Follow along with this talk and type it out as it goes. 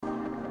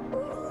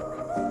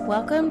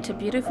Welcome to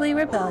Beautifully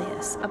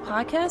Rebellious, a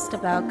podcast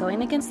about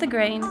going against the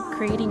grain,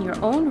 creating your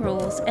own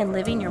rules, and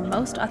living your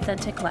most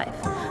authentic life.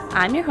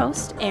 I'm your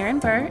host, Erin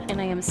Burr,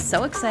 and I am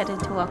so excited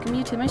to welcome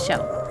you to my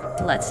show.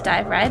 Let's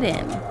dive right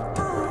in.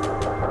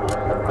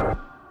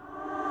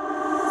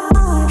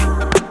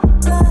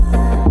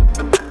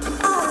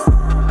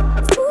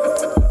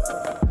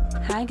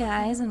 Hi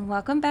guys, and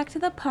welcome back to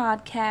the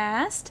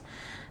podcast.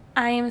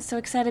 I am so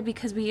excited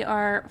because we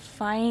are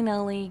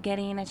finally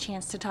getting a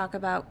chance to talk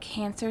about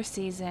Cancer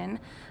season.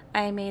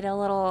 I made a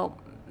little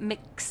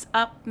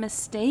mix-up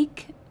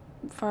mistake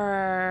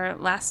for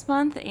last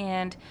month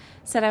and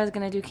said I was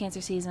going to do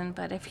Cancer season,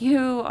 but if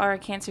you are a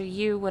Cancer,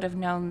 you would have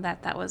known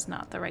that that was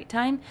not the right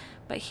time.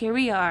 But here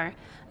we are,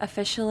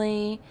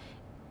 officially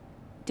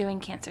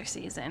doing Cancer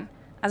season.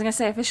 I was going to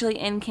say officially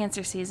in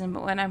Cancer season,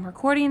 but when I'm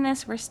recording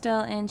this, we're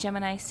still in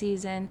Gemini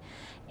season,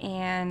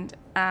 and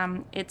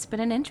it's been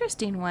an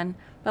interesting one.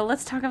 But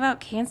let's talk about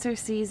Cancer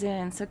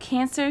season. So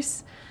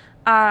Cancer's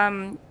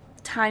time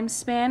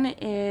span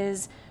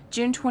is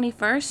June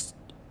 21st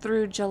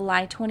through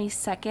July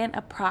 22nd,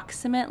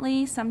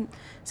 approximately.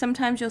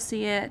 Sometimes you'll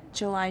see it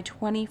July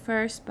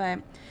 21st, but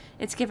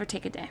it's give or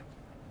take a day.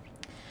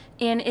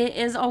 And it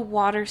is a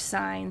water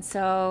sign,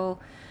 so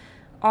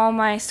all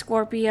my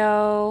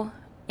Scorpio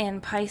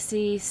and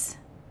Pisces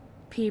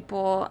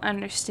people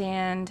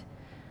understand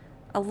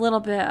a little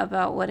bit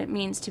about what it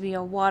means to be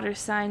a water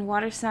sign.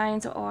 Water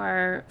signs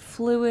are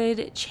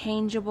fluid,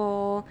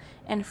 changeable,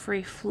 and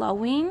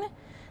free-flowing.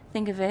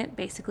 Think of it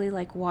basically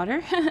like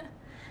water.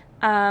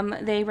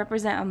 They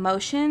represent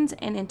emotions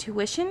and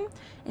intuition,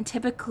 and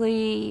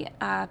typically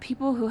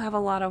people who have a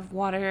lot of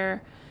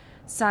water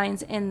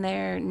signs in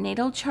their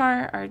natal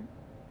chart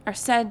are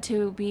said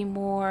to be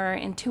more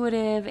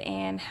intuitive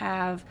and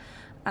have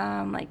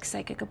like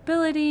psychic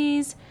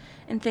abilities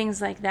and things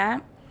like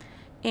that.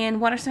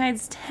 And water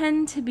signs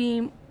tend to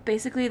be,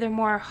 basically they're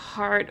more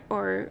heart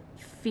or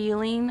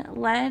feeling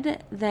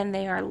led than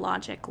they are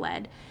logic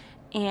led.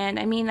 And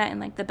I mean that in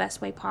like the best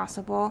way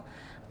possible.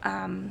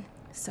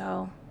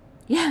 So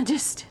yeah,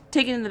 just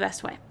take it in the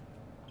best way.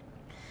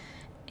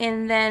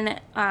 And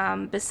then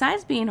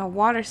besides being a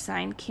water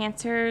sign,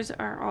 Cancers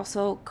are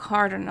also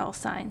cardinal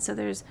signs. So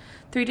there's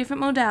 3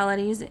 different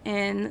modalities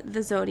in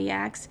the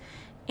zodiacs,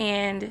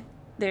 and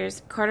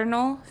there's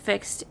cardinal,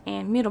 fixed,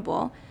 and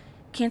mutable.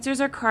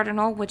 Cancers are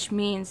cardinal, which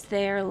means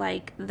they're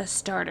like the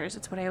starters.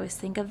 That's what I always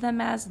think of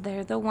them as.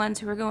 They're the ones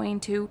who are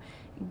going to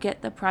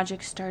get the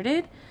project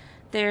started.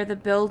 They're the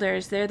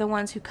builders. They're the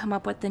ones who come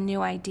up with the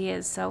new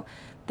ideas. So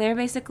they're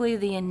basically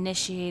the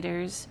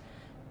initiators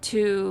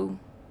to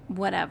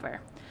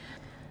whatever.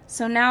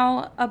 So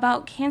now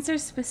about Cancer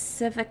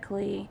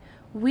specifically,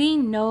 we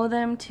know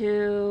them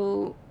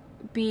to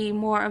be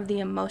more of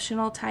the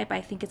emotional type. I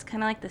think it's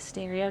kind of like the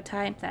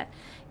stereotype that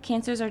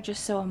Cancers are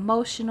just so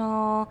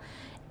emotional,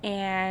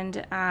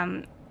 and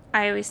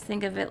I always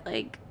think of it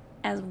like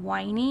as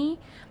whiny,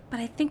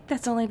 but I think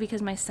that's only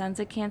because my son's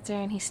a Cancer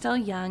and he's still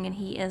young and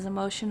he is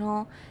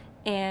emotional,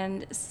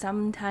 and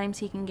sometimes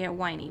he can get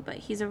whiny, but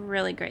he's a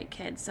really great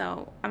kid,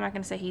 so I'm not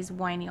going to say he's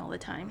whiny all the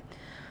time.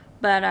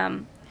 But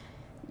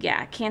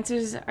yeah,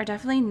 Cancers are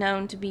definitely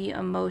known to be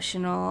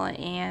emotional,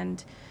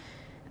 and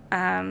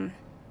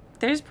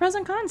there's pros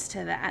and cons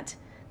to that.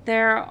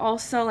 They're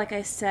also, like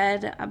I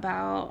said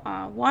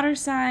about water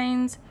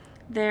signs,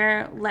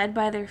 they're led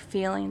by their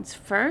feelings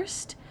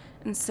first.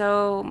 And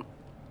so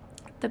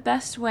the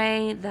best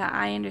way that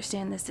I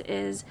understand this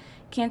is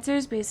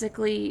Cancers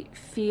basically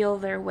feel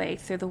their way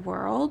through the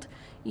world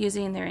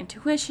using their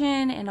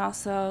intuition, and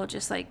also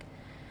just like,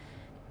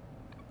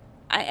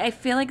 I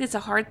feel like it's a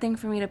hard thing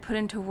for me to put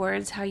into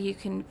words how you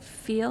can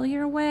feel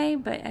your way,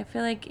 but I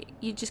feel like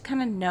you just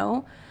kind of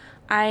know.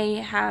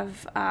 I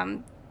have,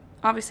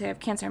 obviously I have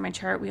Cancer in my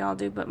chart, we all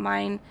do, but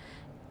mine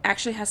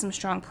actually has some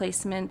strong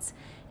placements,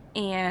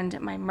 and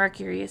my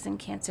Mercury is in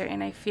Cancer,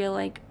 and I feel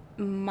like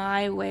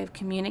my way of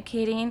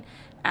communicating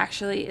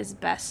actually is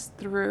best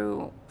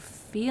through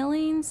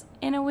feelings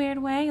in a weird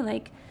way.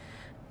 Like,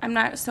 I'm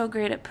not so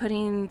great at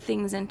putting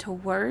things into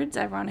words.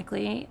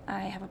 Ironically,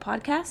 I have a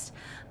podcast,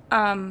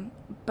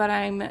 but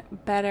I'm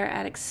better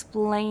at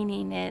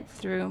explaining it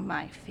through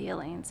my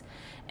feelings.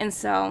 And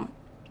so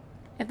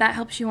if that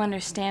helps you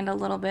understand a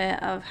little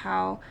bit of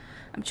how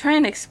I'm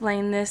trying to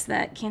explain this,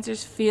 that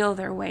Cancers feel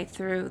their way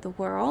through the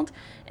world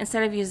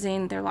instead of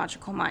using their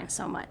logical mind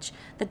so much.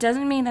 That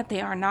doesn't mean that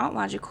they are not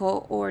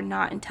logical or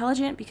not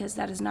intelligent, because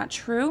that is not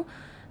true.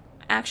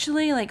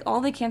 Actually, like, all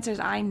the Cancers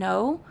I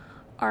know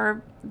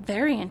are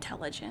very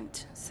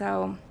intelligent.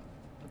 So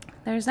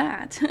there's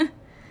that.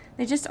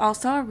 They just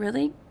also are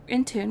really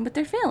in tune with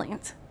their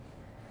feelings.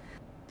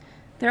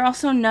 They're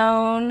also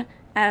known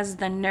as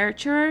the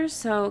nurturers.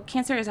 So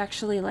Cancer is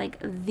actually like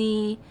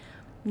the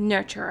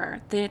nurturer.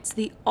 It's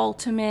the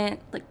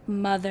ultimate like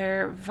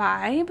mother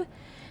vibe.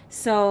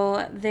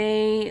 So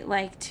they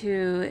like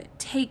to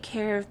take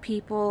care of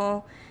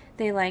people.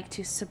 They like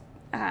to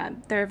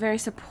they're very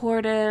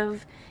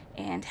supportive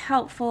and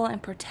helpful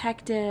and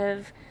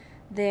protective.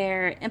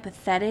 They're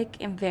empathetic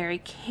and very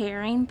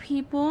caring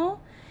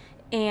people.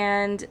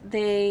 and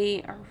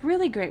they are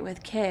really great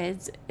with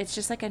kids. It's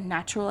just like a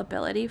natural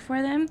ability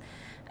for them.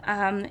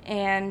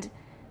 And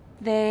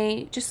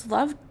they just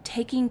love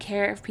taking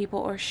care of people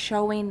or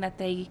showing that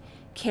they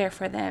care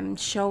for them,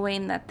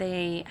 showing that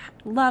they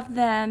love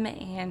them,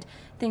 and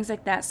things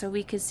like that. So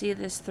we could see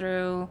this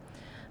through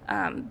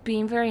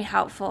being very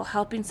helpful,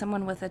 helping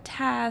someone with a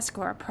task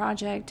or a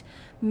project,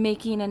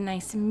 making a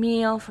nice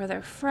meal for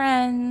their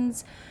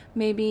friends,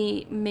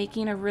 maybe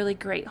making a really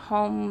great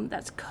home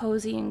that's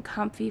cozy and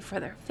comfy for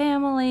their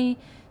family,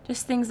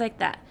 just things like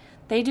that.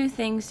 They do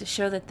things to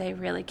show that they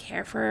really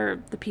care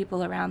for the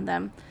people around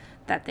them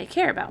that they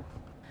care about.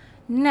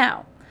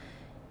 Now,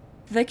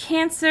 the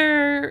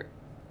Cancer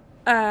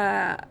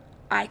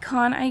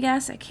icon, I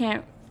guess, I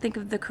can't think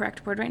of the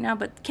correct word right now,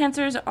 but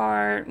Cancers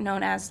are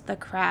known as the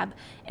crab,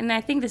 and I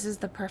think this is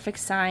the perfect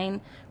sign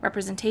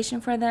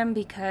representation for them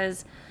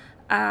because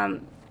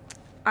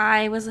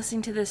I was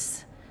listening to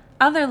this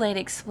other lady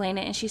explain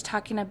it, and she's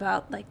talking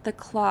about like the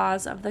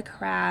claws of the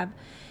crab,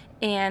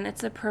 and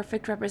it's a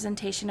perfect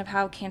representation of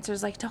how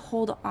Cancers like to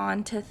hold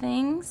on to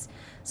things.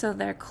 So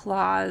their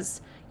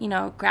claws,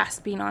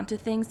 grasping onto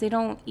things. They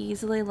don't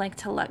easily like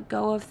to let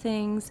go of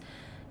things.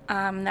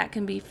 That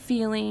can be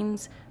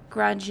feelings,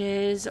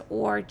 grudges,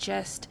 or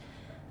just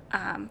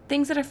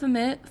things that are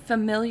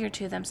familiar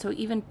to them. So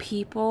even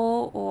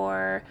people,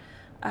 or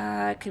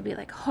it could be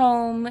like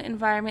home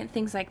environment,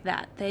 things like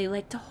that. They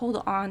like to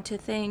hold on to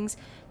things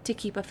to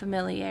keep a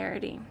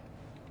familiarity.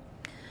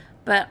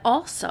 But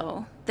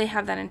also, they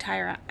have that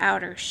entire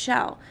outer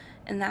shell.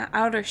 And that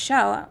outer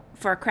shell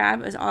for a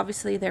crab is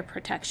obviously their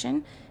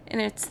protection.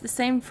 And it's the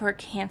same for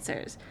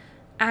Cancers.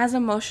 As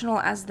emotional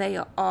as they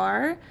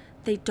are,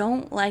 they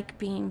don't like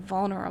being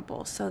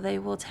vulnerable. So they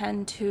will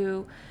tend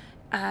to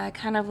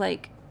kind of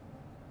like,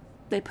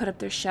 they put up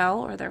their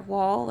shell or their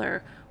wall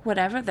or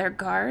whatever, their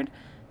guard,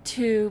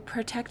 to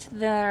protect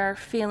their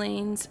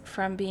feelings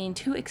from being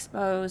too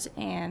exposed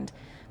and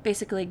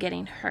basically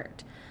getting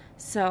hurt.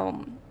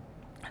 So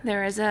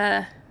there is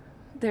a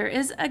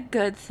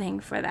good thing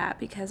for that,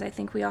 because I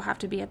think we all have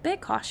to be a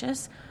bit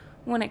cautious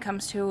when it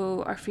comes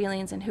to our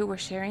feelings and who we're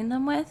sharing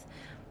them with.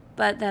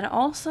 But that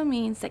also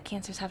means that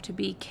Cancers have to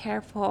be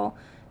careful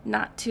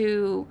not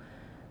to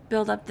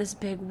build up this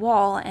big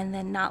wall and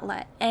then not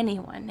let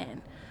anyone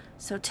in.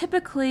 So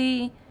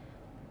typically,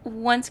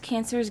 once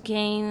Cancers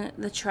gain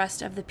the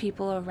trust of the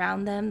people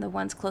around them, the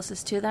ones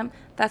closest to them,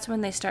 that's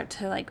when they start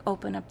to like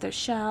open up their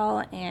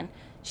shell and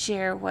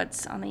share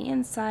what's on the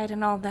inside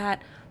and all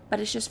that. But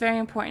it's just very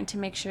important to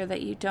make sure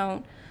that you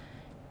don't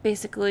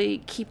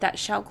basically keep that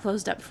shell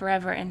closed up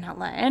forever and not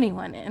let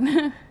anyone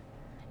in.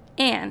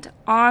 And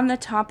on the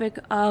topic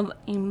of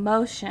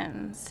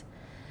emotions,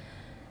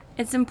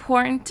 it's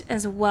important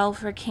as well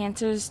for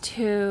Cancers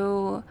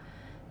to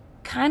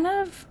kind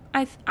of,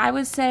 I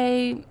would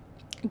say,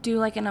 do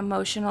like an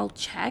emotional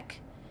check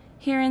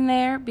here and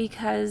there,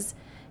 because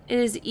it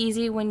is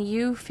easy when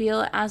you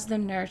feel as the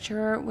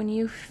nurturer, when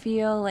you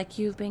feel like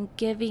you've been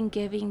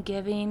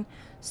giving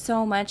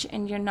so much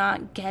and you're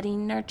not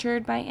getting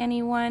nurtured by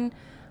anyone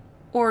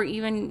or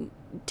even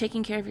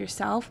taking care of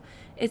yourself,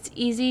 it's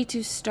easy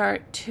to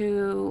start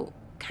to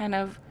kind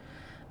of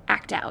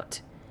act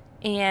out.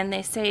 And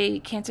they say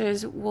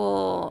Cancers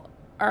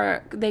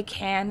they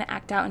can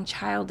act out in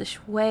childish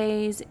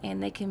ways,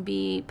 and they can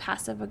be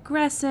passive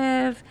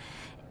aggressive,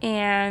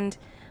 and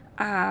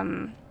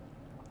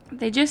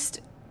they just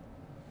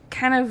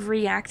kind of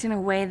react in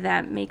a way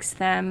that makes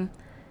them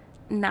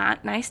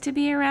not nice to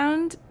be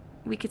around.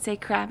 We could say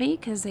crabby,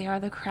 because they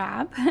are the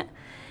crab.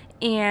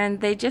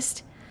 And they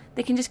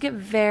can just get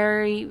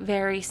very,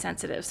 very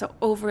sensitive, so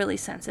overly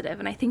sensitive.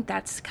 And I think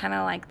that's kind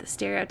of like the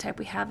stereotype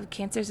we have of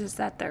Cancers, is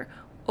that they're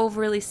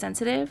overly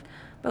sensitive.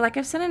 But like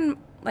I've said in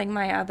like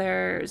my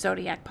other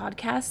Zodiac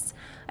podcasts,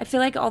 I feel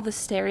like all the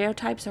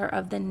stereotypes are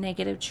of the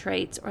negative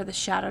traits or the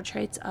shadow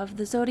traits of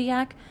the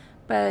Zodiac,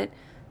 but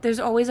there's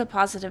always a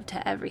positive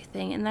to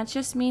everything. And that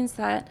just means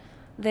that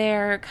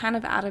they're kind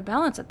of out of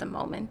balance at the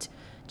moment,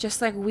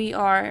 just like we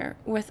are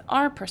with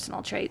our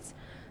personal traits.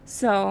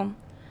 So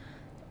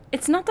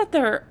it's not that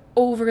they're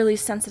overly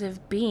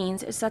sensitive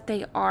beings, it's that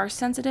they are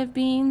sensitive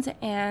beings,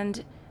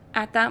 and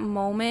at that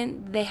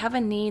moment they have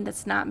a need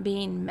that's not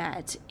being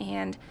met,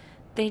 and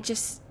they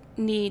just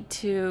need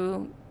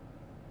to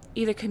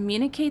either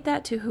communicate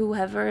that to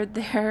whoever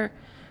they're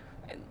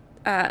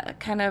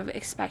kind of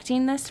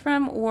expecting this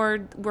from,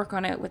 or work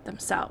on it with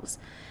themselves.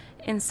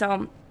 And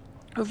so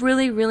a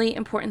really, really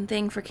important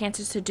thing for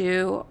Cancers to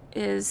do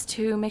is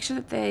to make sure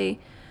that they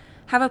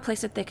have a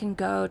place that they can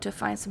go to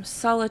find some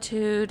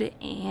solitude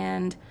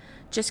and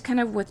just kind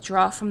of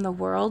withdraw from the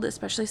world,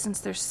 especially since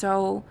they're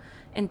so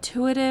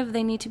intuitive.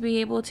 They need to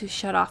be able to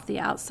shut off the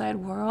outside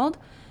world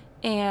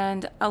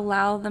and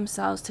allow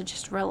themselves to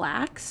just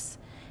relax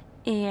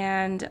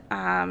and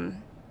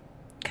kind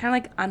of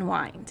like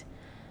unwind.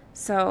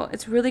 So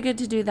it's really good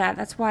to do that.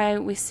 That's why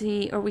we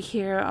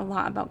hear a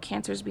lot about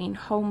Cancers being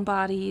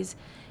homebodies.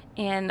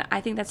 And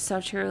I think that's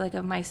so true. Like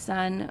of my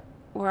son,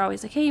 we're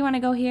always like, hey, you want to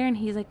go here? And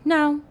he's like,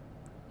 no.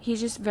 he's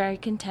just very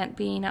content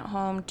being at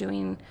home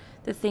doing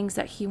the things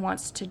that he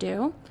wants to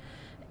do.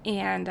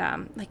 And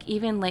like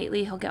even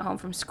lately he'll get home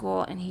from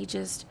school and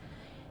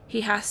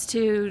he has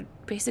to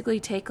basically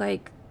take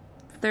like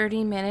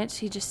 30 minutes.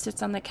 He just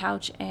sits on the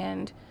couch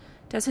and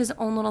does his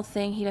own little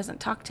thing. He doesn't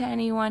talk to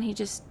anyone. He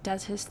just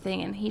does his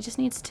thing, and he just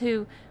needs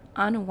to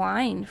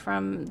unwind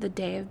from the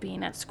day of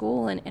being at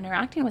school and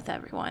interacting with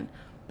everyone.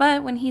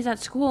 But when he's at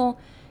school,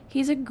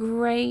 he's a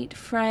great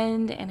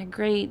friend and a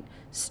great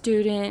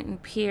student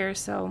and peer.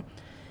 So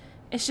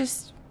it's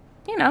just,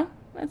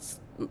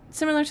 it's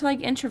similar to like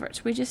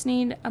introverts. We just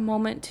need a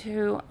moment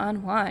to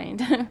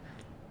unwind.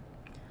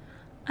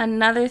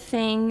 Another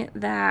thing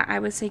that I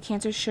would say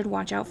Cancers should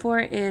watch out for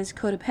is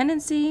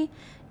codependency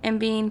and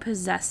being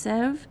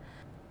possessive.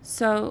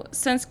 So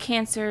since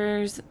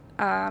Cancers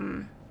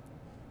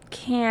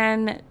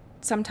can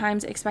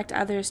sometimes expect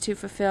others to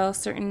fulfill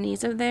certain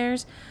needs of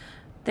theirs,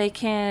 they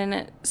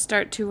can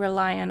start to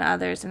rely on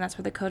others, and that's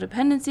where the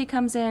codependency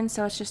comes in.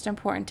 So it's just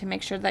important to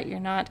make sure that you're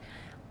not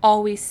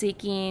always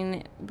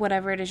seeking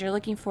whatever it is you're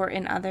looking for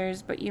in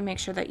others, but you make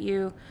sure that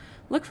you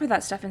look for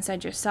that stuff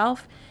inside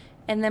yourself.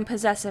 And then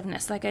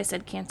possessiveness, like I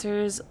said,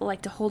 Cancers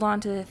like to hold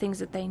on to the things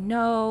that they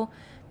know.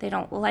 They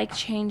don't like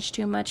change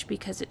too much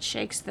because it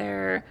shakes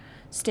their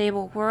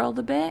stable world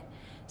a bit.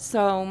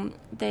 So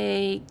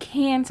they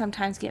can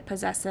sometimes get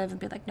possessive and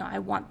be like, no, I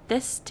want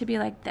this to be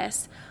like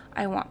this.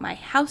 I want my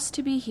house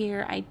to be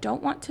here. I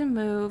don't want to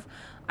move.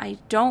 I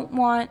don't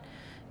want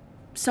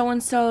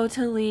so-and-so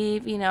to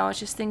leave. It's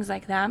just things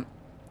like that.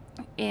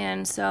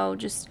 And so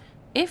just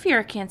if you're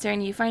a Cancer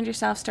and you find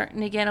yourself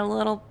starting to get a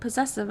little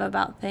possessive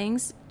about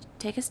things,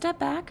 take a step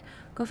back.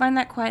 Go find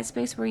that quiet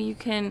space where you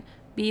can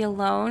be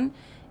alone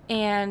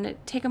and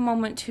take a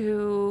moment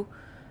to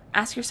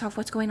ask yourself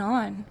what's going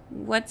on.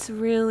 What's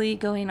really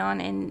going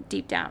on in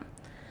deep down.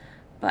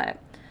 But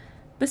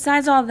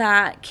besides all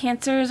that,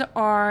 Cancers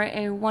are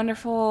a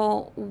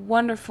wonderful,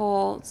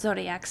 wonderful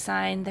zodiac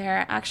sign.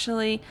 They're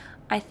actually,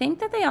 I think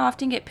that they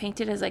often get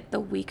painted as like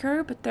the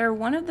weaker, but they're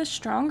one of the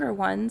stronger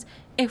ones.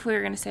 If we were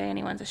going to say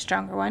anyone's a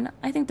stronger one,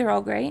 I think they're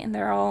all great and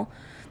they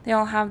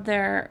all have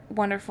their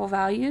wonderful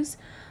values.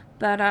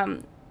 But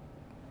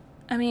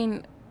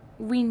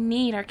we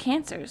need our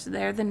Cancers.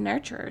 They're the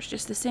nurturers,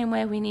 just the same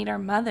way we need our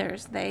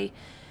mothers. They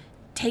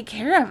take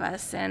care of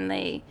us and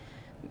they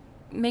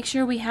make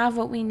sure we have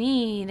what we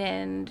need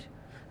and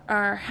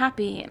are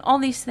happy and all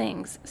these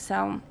things.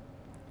 So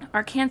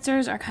our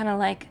Cancers are kind of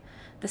like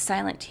the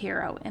silent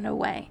hero in a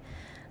way.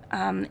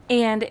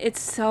 And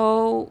it's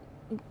so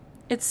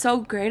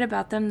great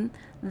about them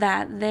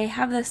that they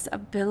have this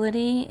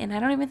ability, and I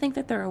don't even think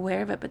that they're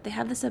aware of it, but they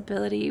have this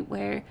ability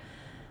where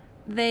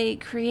they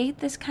create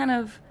this kind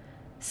of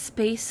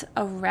space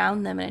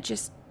around them,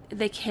 and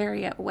they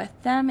carry it with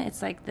them.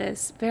 It's like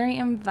this very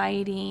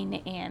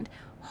inviting and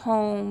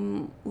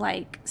home,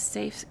 like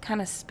safe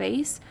kind of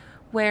space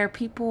where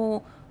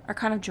people are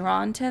kind of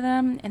drawn to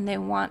them and they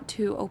want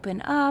to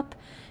open up.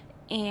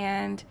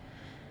 And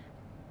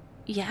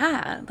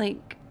yeah,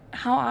 like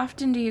how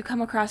often do you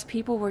come across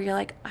people where you're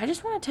like, I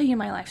just want to tell you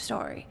my life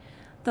story?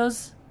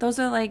 Those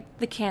are like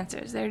the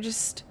Cancers.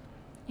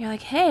 You're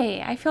like,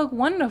 hey, I feel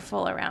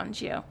wonderful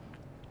around you.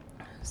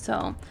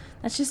 So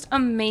that's just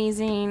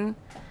amazing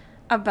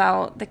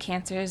about the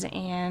Cancers,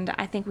 and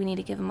I think we need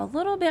to give them a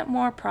little bit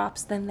more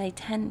props than they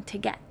tend to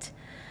get.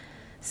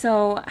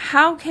 So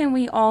how can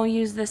we all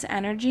use this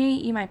energy,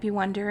 you might be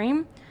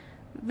wondering?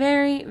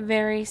 Very,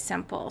 very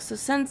simple. So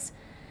since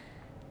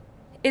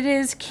it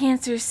is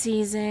Cancer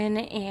season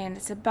and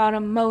it's about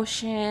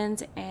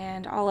emotions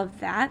and all of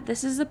that,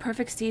 this is the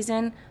perfect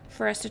season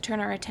for us to turn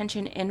our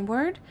attention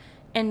inward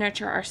and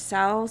nurture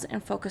ourselves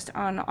and focus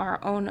on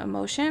our own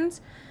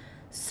emotions.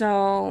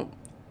 So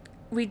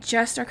we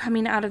just are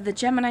coming out of the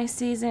Gemini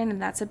season,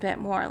 and that's a bit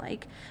more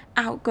like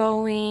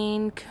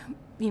outgoing,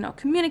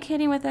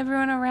 communicating with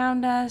everyone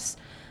around us,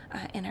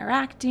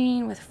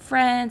 interacting with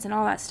friends and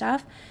all that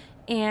stuff.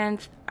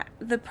 And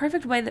the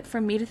perfect way that for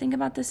me to think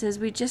about this is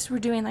we were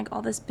doing like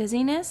all this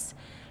busyness,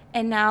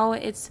 and now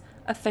it's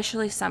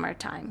officially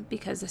summertime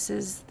because this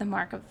is the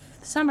mark of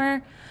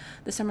summer,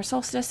 the summer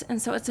solstice,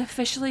 and so it's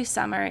officially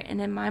summer.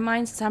 And in my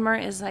mind, summer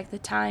is like the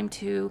time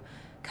to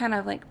kind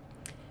of like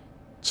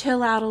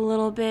chill out a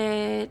little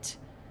bit,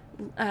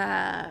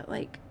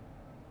 like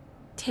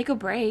take a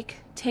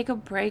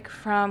break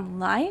from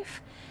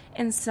life.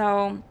 And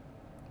so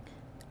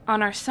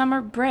on our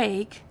summer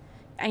break,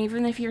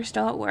 even if you're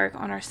still at work,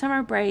 on our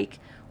summer break,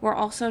 we're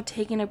also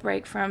taking a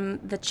break from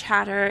the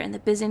chatter and the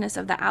busyness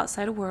of the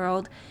outside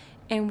world,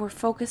 and we're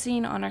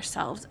focusing on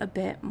ourselves a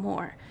bit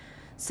more.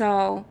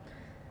 So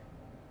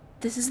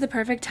this is the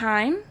perfect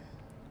time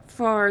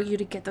for you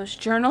to get those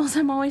journals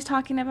I'm always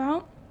talking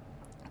about,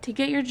 to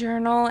get your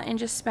journal and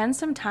just spend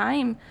some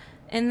time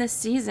in this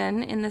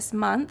season, in this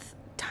month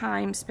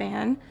time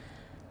span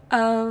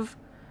of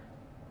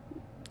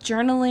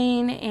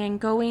journaling and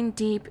going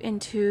deep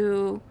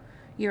into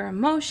your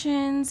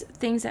emotions,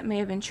 things that may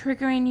have been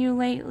triggering you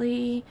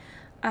lately,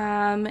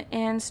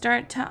 and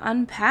start to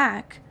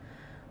unpack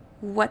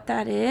what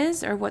that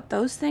is or what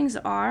those things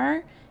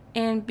are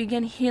and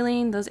begin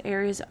healing those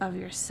areas of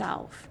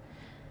yourself.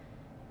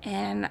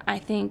 And I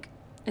think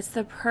it's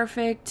the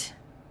perfect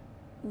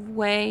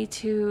way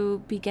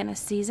to begin a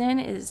season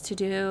is to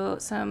do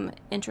some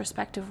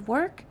introspective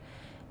work,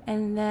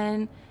 and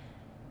then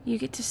you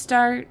get to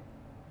start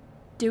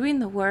doing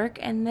the work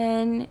and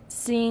then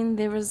seeing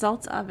the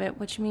results of it,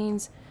 which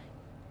means,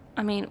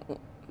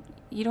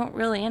 you don't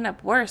really end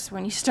up worse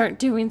when you start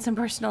doing some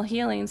personal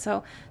healing.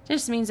 So it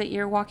just means that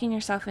you're walking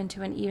yourself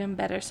into an even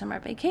better summer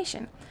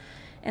vacation.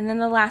 And then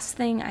the last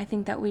thing I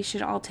think that we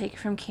should all take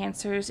from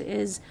Cancers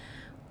is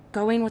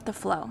going with the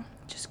flow.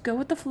 Just go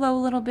with the flow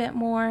a little bit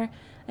more.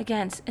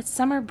 Again, it's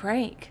summer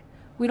break.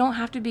 We don't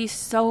have to be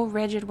so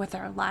rigid with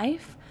our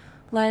life.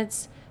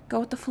 Let's go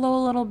with the flow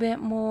a little bit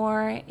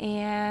more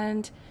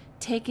and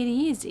take it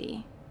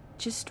easy.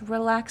 Just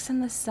relax in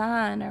the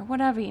sun or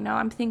whatever,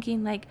 I'm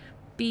thinking like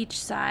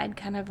beachside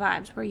kind of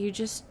vibes where you're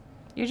just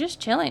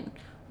chilling.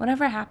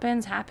 Whatever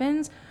happens.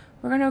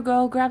 We're going to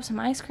go grab some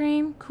ice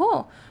cream.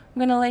 Cool. I'm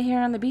going to lay here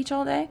on the beach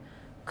all day.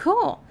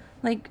 Cool.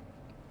 Like,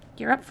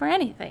 you're up for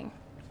anything.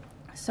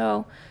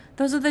 So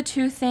those are the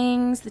two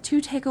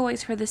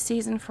takeaways for this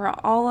season for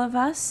all of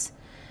us,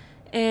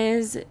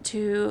 is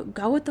to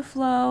go with the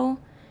flow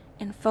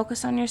and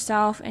focus on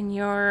yourself and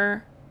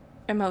your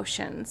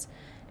emotions.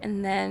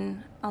 And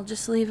then I'll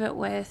just leave it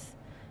with,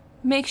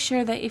 make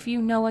sure that if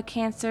you know a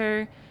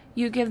Cancer,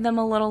 you give them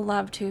a little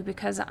love too,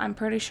 because I'm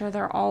pretty sure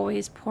they're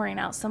always pouring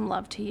out some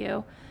love to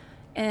you,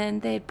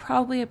 and they'd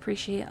probably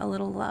appreciate a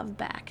little love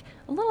back,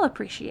 a little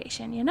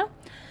appreciation,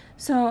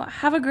 So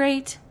have a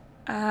great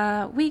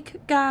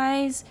week,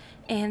 guys,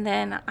 and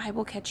then I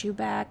will catch you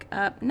back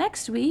up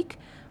next week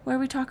where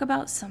we talk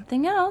about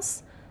something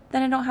else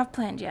that I don't have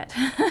planned yet.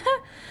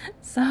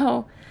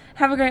 So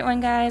have a great one,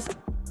 guys.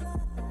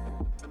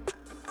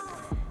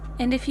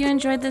 And if you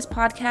enjoyed this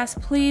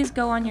podcast, please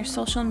go on your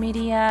social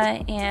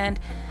media and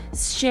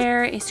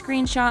share a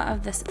screenshot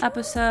of this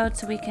episode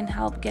so we can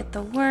help get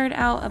the word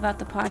out about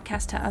the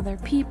podcast to other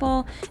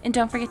people. And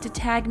don't forget to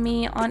tag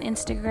me on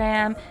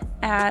Instagram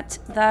at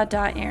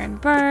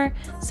the.erinburr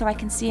so I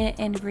can see it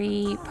and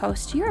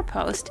repost your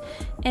post.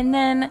 And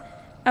then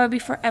I would be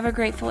forever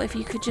grateful if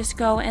you could just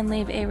go and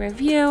leave a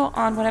review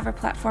on whatever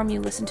platform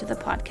you listen to the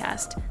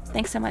podcast.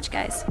 Thanks so much,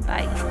 guys.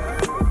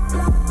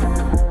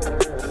 Bye.